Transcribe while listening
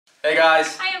Hey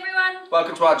guys! Hi everyone!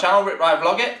 Welcome to our channel, Rip Ride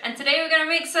Vlog It. And today we're going to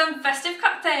make some festive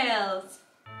cocktails.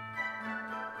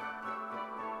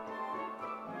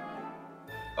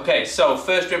 Okay, so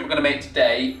first drink we're going to make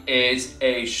today is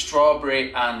a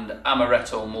strawberry and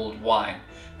amaretto mulled wine.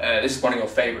 This is one of your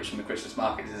favourites from the Christmas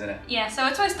markets, isn't it? Yeah, so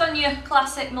a twist on your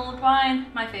classic mulled wine,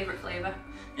 my favourite flavour.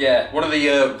 Yeah, one of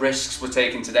the risks we're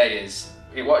taking today is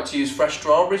we wanted to use fresh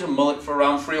strawberries and mull it for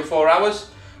around 3 or 4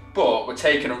 hours. But we're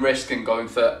taking a risk and going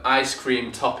for ice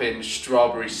cream topping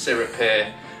strawberry syrup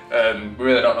here. We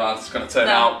really don't know how it's going to turn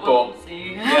out, we'll but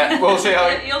see. Yeah, we'll see how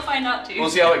it, You'll find out too. We'll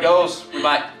see how it goes. We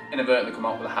might inadvertently come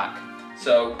up with a hack.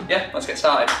 So yeah, let's get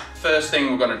started. First thing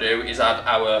we're going to do is add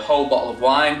our whole bottle of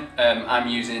wine. I'm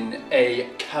using a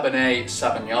Cabernet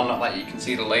Sauvignon, not like you can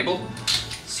see the label.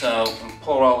 So we'll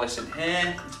pour all this in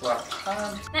here into our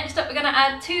pan. Next up we're going to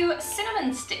add 2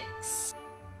 cinnamon sticks.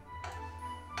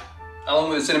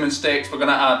 Along with the cinnamon sticks, we're going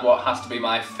to add what has to be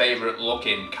my favourite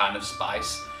looking kind of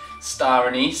spice, star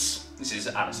anise. This is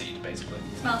aniseed basically.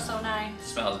 It smells so nice. It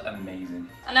smells amazing.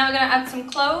 And now we're going to add some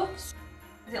cloves.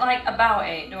 Is it like about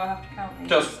 8? Do I have to count these?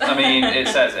 Just, I mean, it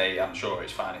says 8, I'm sure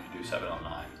it's fine if you do 7 or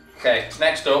 9. Okay,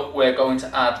 next up we're going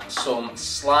to add some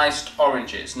sliced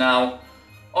oranges. Now,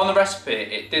 on the recipe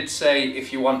it did say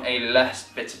if you want a less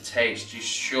bitter taste you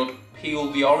should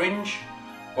peel the orange,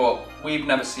 but we've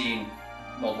never seen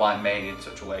mulled wine made in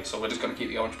such a way, so we're just going to keep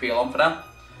the orange peel on for now.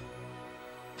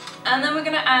 And then we're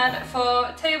going to add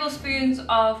 4 tablespoons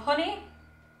of honey.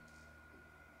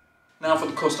 Now for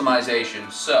the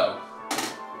customization. So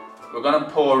we're going to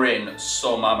pour in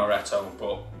some amaretto,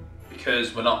 but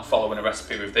because we're not following a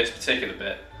recipe with this particular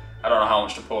bit, I don't know how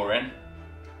much to pour in.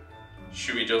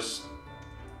 Should we just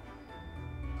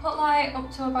put like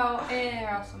up to about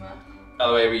here or something? By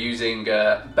the way, we're using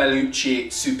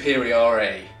Bellucci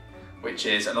Superiore, which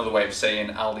is another way of saying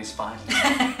Aldi's finest.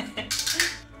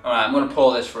 Alright, I'm going to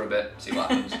pour this for a bit, see what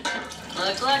happens.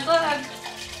 Look. A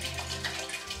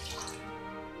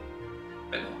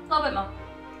Bit more. little bit more.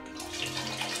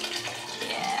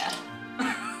 Yeah.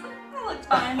 That looks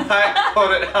fine. Right,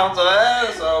 put it down to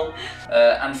there, so...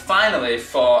 and finally,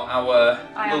 for our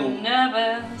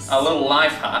little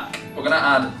life hack, we're going to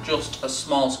add just a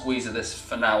small squeeze of this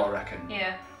for now, I reckon.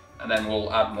 Yeah. And then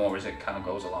we'll add more as it kind of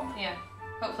goes along. Yeah.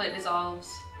 Hopefully it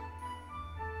dissolves.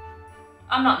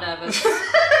 I'm not nervous.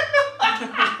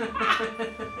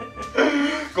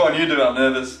 Go on, you do it, I'm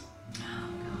nervous. Oh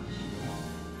gosh.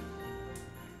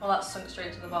 Well, that's sunk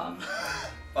straight to the bottom.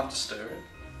 I'll have to stir it.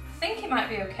 I think it might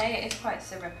be okay, it is quite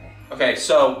syrupy. Okay,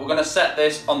 so we're going to set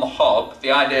this on the hob. The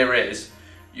idea is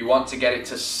you want to get it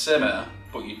to simmer,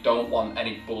 but you don't want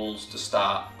any bubbles to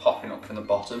start popping up from the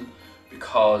bottom,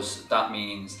 because that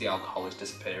means the alcohol is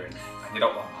disappearing, and you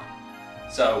don't want that.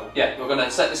 So yeah, we're going to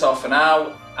set this off for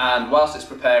now, and whilst it's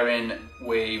preparing,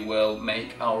 we will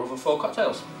make our other 4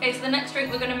 cocktails. Okay, so the next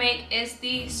drink we're going to make is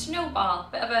the Snowball,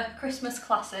 bit of a Christmas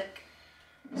classic.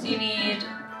 So you need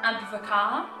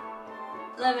advocaat,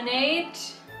 lemonade,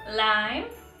 lime.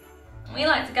 We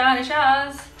like to garnish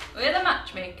ours with a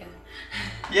matchmaker.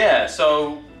 Yeah,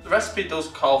 so the recipe does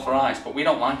call for ice, but we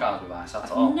don't like ours with ice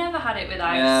at all. I've never had it with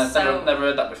ice. Yeah, so... never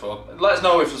heard that before. Let us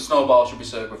know if the Snowball should be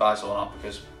served with ice or not,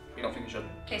 because we don't think it should.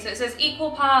 Okay, so it says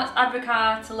equal parts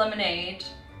advocaat to lemonade.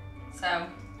 So,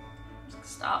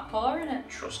 just start pouring it.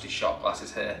 Trusty shot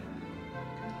glasses here.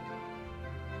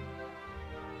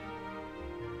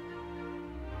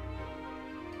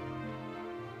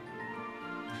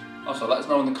 Also, let us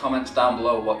know in the comments down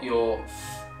below what your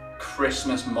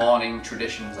Christmas morning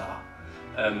traditions are.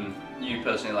 You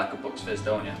personally like a Bucks Fizz,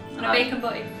 don't you? And a bacon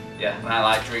butty. Yeah, and I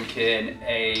like drinking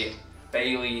a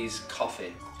Bailey's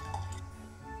coffee.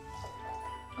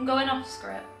 I'm going off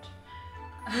script.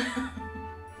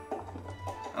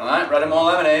 Alright, ready more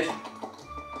lemonade.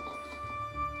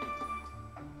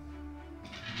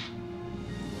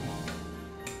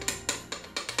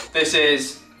 This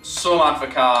is some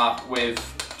advocaat with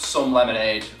some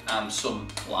lemonade and some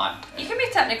lime. You can be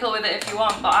technical with it if you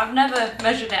want, but I've never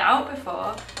measured it out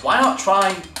before. Why not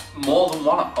try more than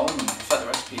one at home and perfect the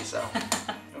recipe yourself?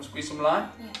 You want to squeeze some lime?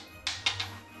 Yeah.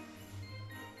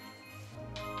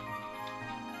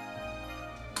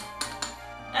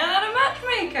 And a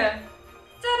matchmaker!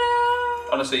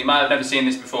 Ta-da! Honestly, you might have never seen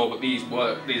this before, but these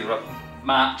work. These are a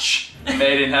match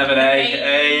made in heaven,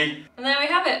 eh? And there we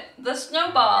have it, the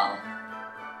Snowball.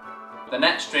 The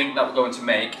next drink that we're going to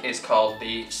make is called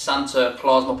the Santa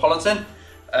Clausmopolitan.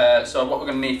 So what we're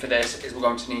going to need for this is we're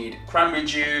going to need cranberry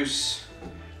juice,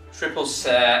 triple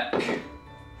sec,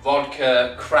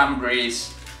 vodka,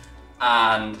 cranberries,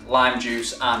 and lime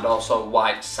juice, and also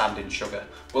white sanding sugar.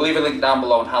 We'll leave a link down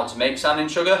below on how to make sanding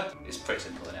sugar. It's pretty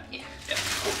simple, isn't it? Yeah. Yeah,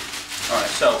 cool.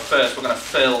 so first we're going to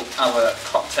fill our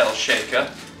cocktail shaker.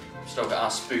 Still got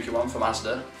our spooky one from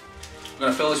Asda. We're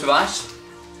going to fill this with ice.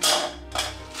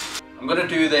 I'm going to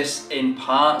do this in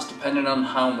parts depending on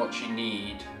how much you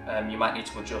need. You might need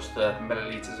to adjust the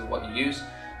millilitres of what you use.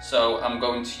 So I'm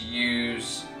going to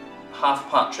use half a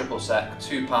part triple sec,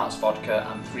 2 parts vodka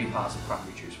and 3 parts of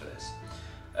cranberry juice for this.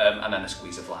 And then a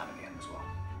squeeze of lime at the end as well.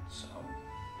 So,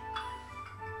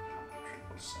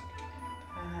 triple sec.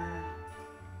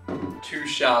 2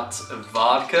 shots of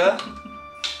vodka.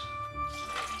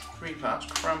 3 parts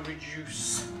cranberry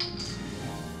juice.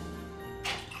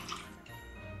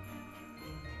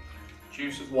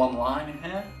 Juice of 1 lime in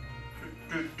here.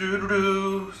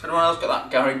 Has anyone else got that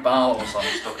Gary Barlow song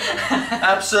stuck in there?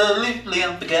 Absolutely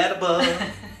unforgettable. So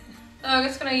I'm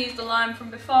just going to use the lime from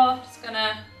before. Just going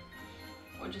to,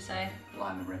 what would you say?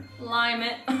 Lime the rim. Lime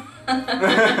it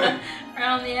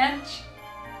around the edge.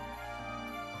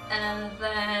 And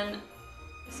then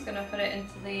just going to put it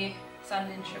into the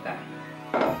sanding sugar.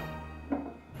 So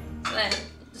then it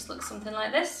just looks something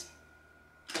like this.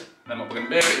 Then what we're going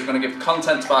to do is we're going to give the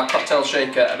contents of our cocktail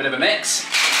shaker a bit of a mix.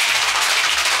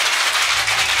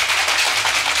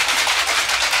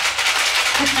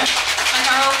 Like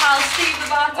our old pal Steve the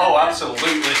bartender. Oh,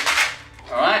 absolutely.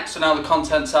 Alright, so now the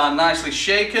contents are nicely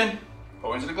shaken.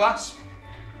 Pour into the glass.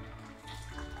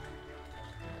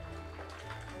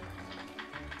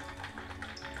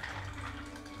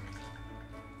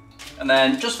 And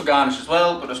then just for garnish as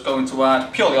well, we're just going to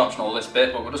add, purely optional this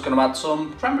bit, but we're just going to add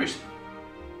some cranberries.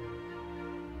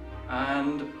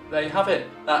 And there you have it.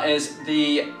 That is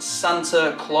the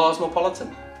Santa Claus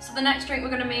Napolitan. So the next drink we're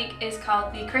going to make is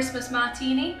called the Christmas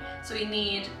Martini. So we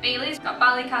need Bailey's, got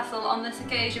Ballycastle on this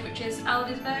occasion, which is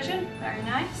Aldi's version, very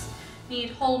nice.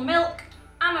 Need whole milk,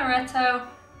 amaretto,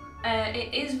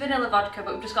 it is vanilla vodka,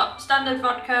 but we've just got standard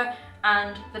vodka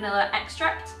and vanilla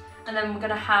extract. And then we're going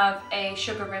to have a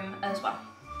sugar rim as well.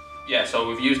 Yeah, so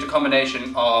we've used a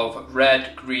combination of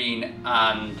red, green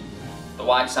and the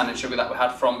white standard sugar that we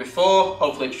had from before.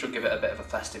 Hopefully it should give it a bit of a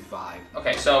festive vibe.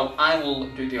 Okay, so I will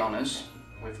do the honours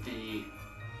with the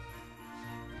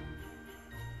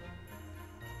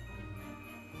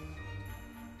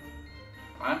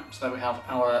right, so there we have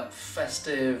our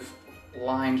festive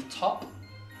lined top.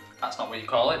 That's not what you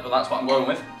call it, but that's what I'm going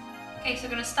with. Okay, so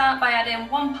we're going to start by adding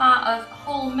 1 part of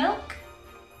whole milk.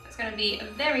 It's going to be a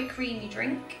very creamy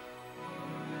drink.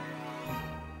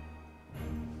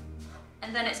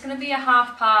 And then it's going to be a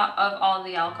half part of all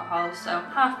the alcohols, so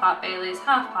half part Bailey's,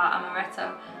 half part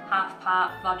amaretto, half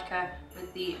part vodka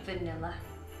with the vanilla.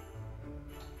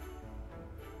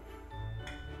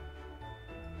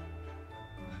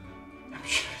 A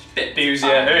bit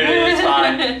boozier, it's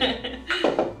fine. I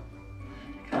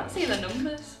can't see the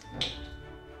numbers.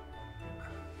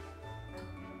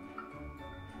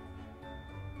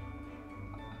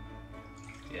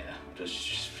 Yeah,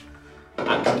 just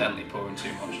accidentally pouring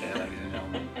too much here, ladies and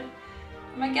gentlemen.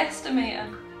 I'm a guesstimator.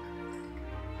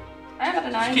 I have had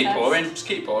an eye Just keep test. pouring, just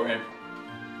keep pouring.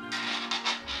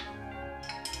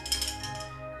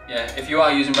 Yeah, if you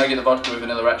are using regular vodka with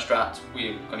vanilla extract,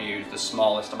 we're going to use the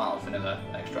smallest amount of vanilla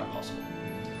extract possible.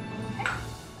 Okay,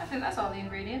 I think that's all the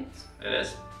ingredients. It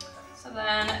is. So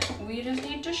then we just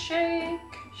need to shake,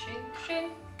 shake,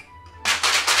 shake.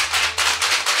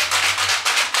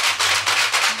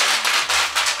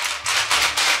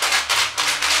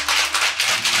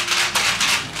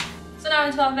 So now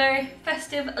into our very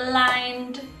festive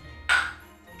lined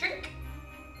drink.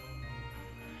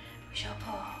 We shall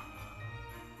pour.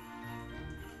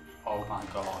 Oh my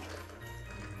god.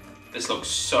 This looks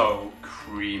so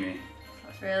creamy.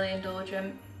 That's really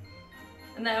indulgent.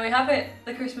 And there we have it,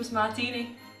 the Christmas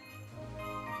Martini.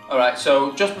 Alright,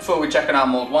 so just before we check on our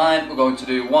mulled wine, we're going to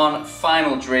do one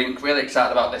final drink. Really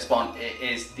excited about this one. It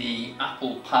is the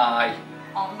apple pie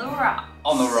On the rocks.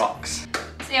 on the rocks.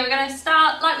 So yeah, we're going to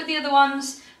start like with the other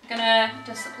ones. We're going to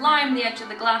just lime the edge of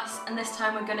the glass, and this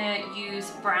time we're going to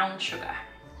use brown sugar.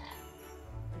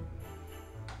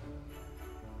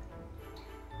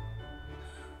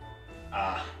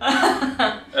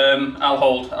 I'll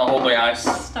hold the ice.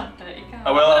 Stop it, you can't.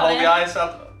 I will, I'll hold the ice.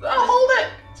 I'll hold it.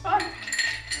 It's fine.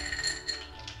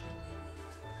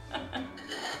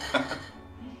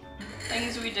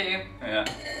 Things we do. Yeah.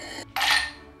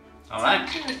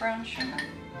 Alright. With brown sugar.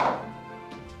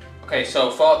 Okay,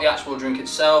 so for the actual drink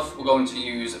itself, we're going to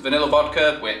use vanilla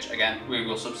vodka, which again, we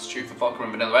will substitute for vodka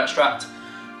and vanilla extract.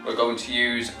 We're going to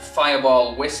use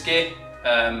Fireball whiskey.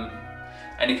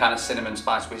 Any kind of cinnamon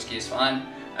spice whiskey is fine.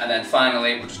 And then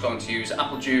finally, we're just going to use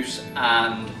apple juice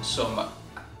and some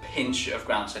pinch of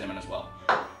ground cinnamon as well.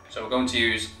 So we're going to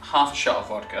use half a shot of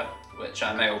vodka, which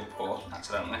I may have poured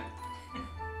accidentally.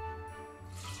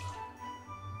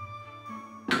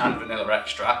 and vanilla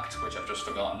extract, which I've just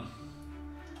forgotten.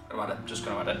 I'm just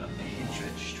going to add a pinch of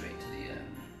it straight to the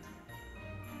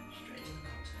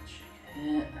cocktail shaker.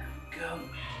 There we go.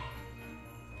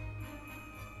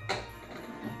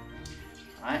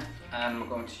 Right, and we're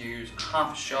going to use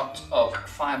half a shot of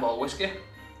Fireball whiskey.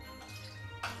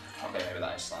 Okay, maybe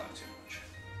that is slightly too much.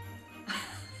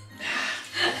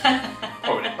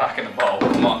 Pouring it back in the bowl,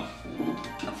 come on.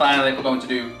 And finally, we're going to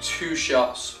do 2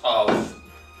 shots of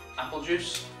apple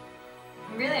juice.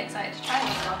 I'm really excited to try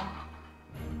this one.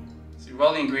 So with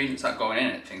all the ingredients that go in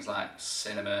it, things like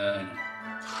cinnamon,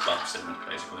 well, cinnamon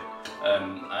basically,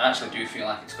 I actually do feel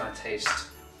like it's going to taste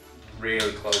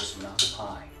really close to an apple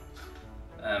pie.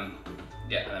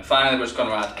 Yeah, and then finally we're just going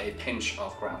to add a pinch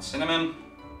of ground cinnamon.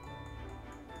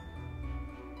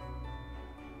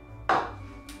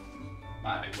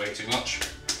 Might be way too much,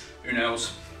 who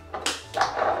knows.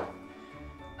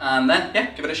 And then,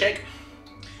 yeah, give it a shake.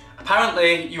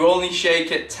 Apparently, you only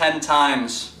shake it 10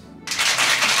 times.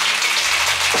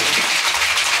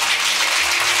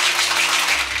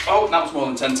 Oh, that was more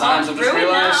than 10 times, I've just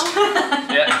realised.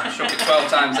 Yeah, shook it 12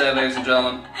 times there, ladies and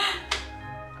gentlemen.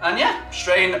 And yeah,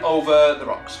 strain over the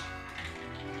rocks.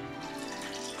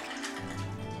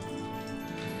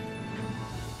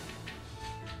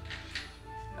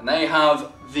 And there you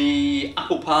have the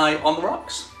apple pie on the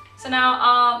rocks. So now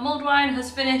our mulled wine has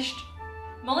finished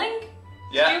mulling?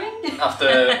 Yeah, Stewing?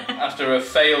 after a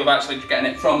fail of actually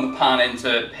getting it from the pan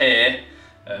into here,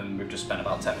 we've just spent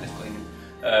about 10 minutes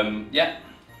cleaning. Yeah,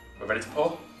 we're ready to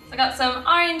pour. So I got some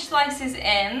orange slices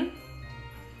in.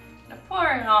 Gonna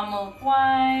pour in our mulled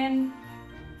wine.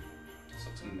 This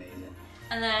looks amazing.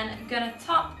 And then gonna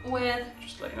top with...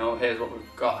 Just to let you know, here's what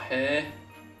we've got here.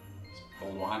 It's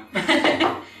mulled wine.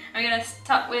 I'm gonna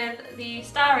top with the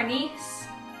star anise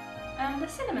and the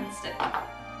cinnamon stick.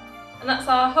 And that's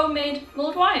our homemade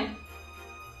mulled wine.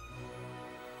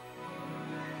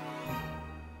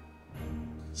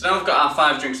 So now we've got our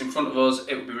 5 drinks in front of us.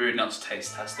 It would be rude not to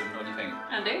taste test them, what do you think?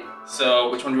 I do. So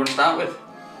which one do you want to start with?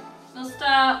 We'll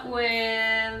start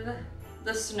with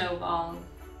the snowball.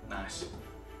 Nice.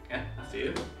 Yeah, after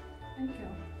you. Thank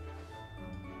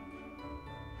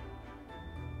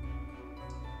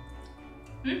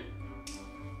you.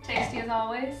 Tasty as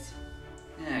always.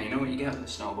 Yeah, you know what you get with a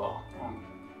snowball.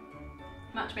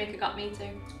 Matchmaker got me too.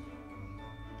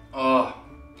 Oh,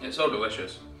 it's so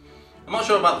delicious. I'm not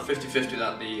sure about the 50-50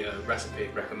 that the recipe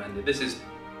recommended. This is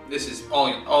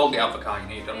all the avocado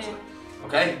you need, honestly. Yeah.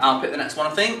 Okay, I'll pick the next one,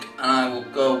 I think, and I will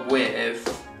go with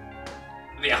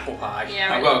the apple pie.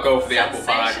 Yeah, I've got to go for the apple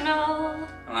pie. Sensational.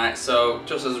 Alright, so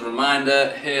just as a reminder,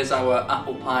 here's our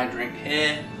apple pie drink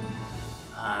here,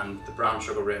 and the brown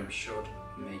sugar rim should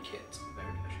make it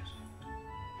very delicious.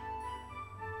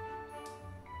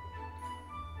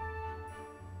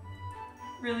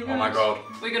 Really good. Oh my god.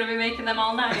 We're gonna be making them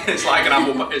all night. It's like an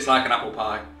apple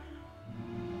pie.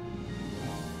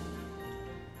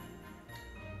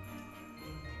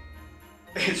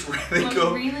 It's really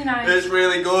good. Really nice. It's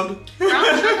really good.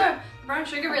 Brown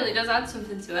sugar really does add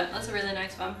something to it. That's a really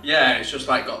nice one. Yeah, it's just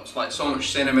like got like so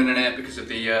much cinnamon in it because of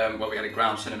the well, we had a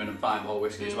ground cinnamon and Fireball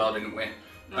whiskey as well, didn't we?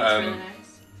 That's really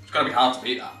nice. It's gonna be hard to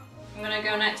beat that. I'm gonna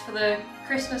go next for the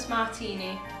Christmas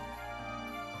martini.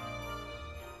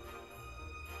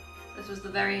 This was the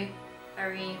very,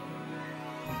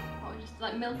 what was it,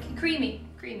 like milky, creamy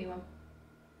one.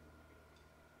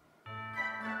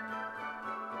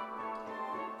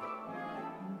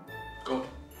 Good.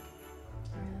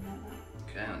 I really like that.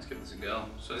 Okay, let's give this a go.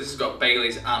 So this has got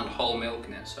Bailey's and whole milk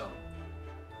in it, so.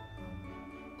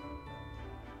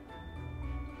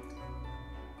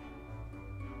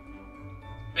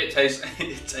 It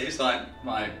tastes like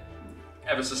my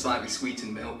ever so slightly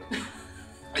sweetened milk.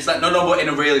 It's like, no, but in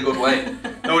a really good way.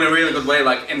 No, in a really good way,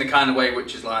 like in the kind of way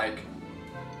which is like,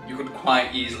 you could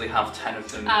quite easily have 10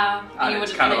 of them. And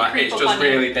it's kind of like, it's just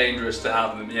really dangerous to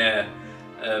have them, yeah.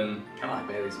 Kind of like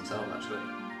Bailey's themselves, actually.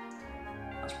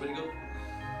 That's pretty good.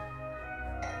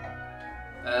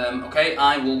 Okay,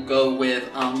 I will go with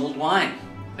our mulled wine,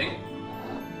 I think.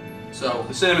 So,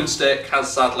 the cinnamon stick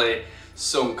has sadly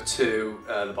sunk to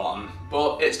the bottom,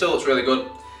 but it still looks really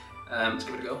good. Let's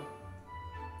give it a go.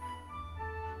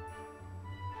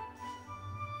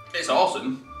 It's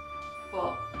awesome.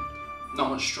 What? Not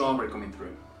much strawberry coming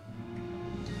through.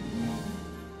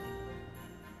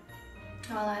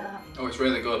 Oh, I like that. Oh, it's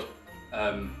really good.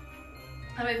 I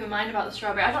don't even mind about the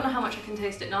strawberry. I don't know how much I can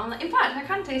taste it normally. In fact, I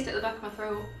can taste it at the back of my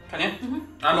throat. Can you?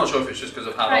 I'm not sure if it's just because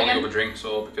I've had all the other drinks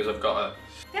or because I've got a...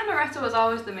 The amaretto was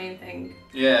always the main thing.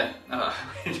 Yeah,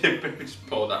 we just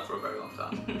poured that for a very long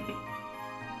time.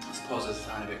 Let's suppose there's a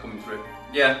tiny bit coming through.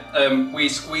 Yeah, we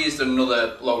squeezed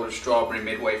another load of strawberry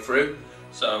midway through,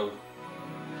 so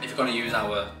if you're going to use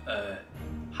our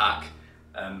hack,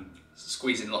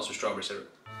 squeeze in lots of strawberry syrup.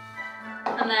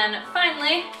 And then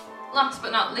finally, last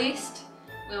but not least,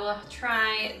 we will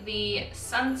try the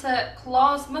Santa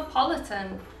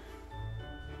Clausmopolitan.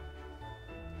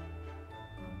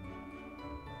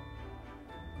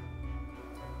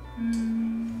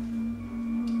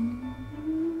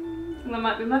 That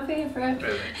might be my favourite.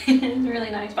 Really? It's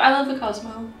really nice, but I love the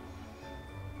Cosmo.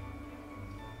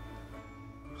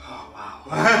 Oh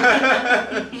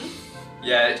wow.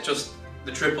 Yeah, it's just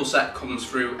the triple sec comes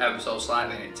through ever so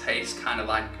slightly and it tastes kind of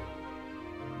like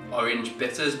orange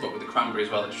bitters, but with the cranberry as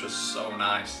well, it's just so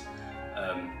nice.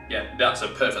 Yeah, that's a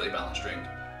perfectly balanced drink.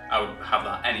 I would have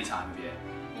that any time of year.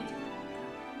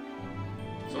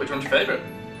 So which one's your favourite?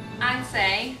 I'd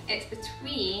say it's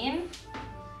between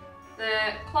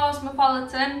the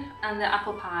Clausmopolitan and the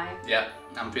apple pie. Yeah,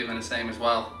 I'm feeling the same as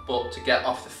well. But to get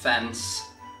off the fence,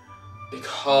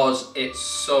 because it's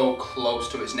so close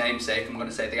to its namesake, I'm going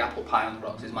to say the apple pie on the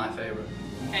rocks is my favourite.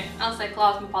 Okay, I'll say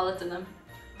Clausmopolitan then.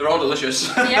 They're all delicious.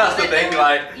 Yeah, that's the thing.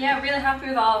 Like, yeah, really happy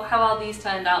with how all these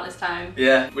turned out this time.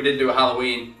 yeah, we did do a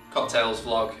Halloween cocktails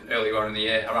vlog earlier on in the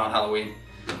year around Halloween,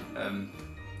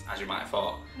 as you might have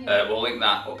thought. Yeah. We'll link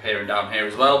that up here and down here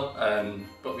as well.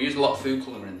 But we used a lot of food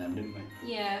colouring in them, didn't we?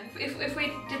 Yeah, if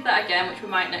we did that again, which we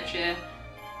might next year,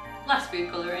 less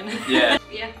food colouring. Yeah.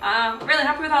 Yeah, really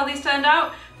happy with how these turned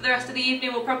out. For the rest of the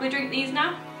evening, we'll probably drink these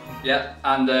now. Yeah,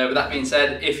 and with that being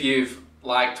said, if you've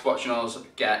liked watching us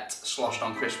get sloshed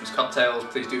on Christmas cocktails,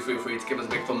 please do feel free to give us a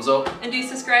big thumbs up. And do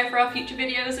subscribe for our future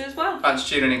videos as well. Thanks for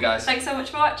tuning in, guys. Thanks so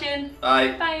much for watching.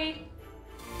 Bye. Bye.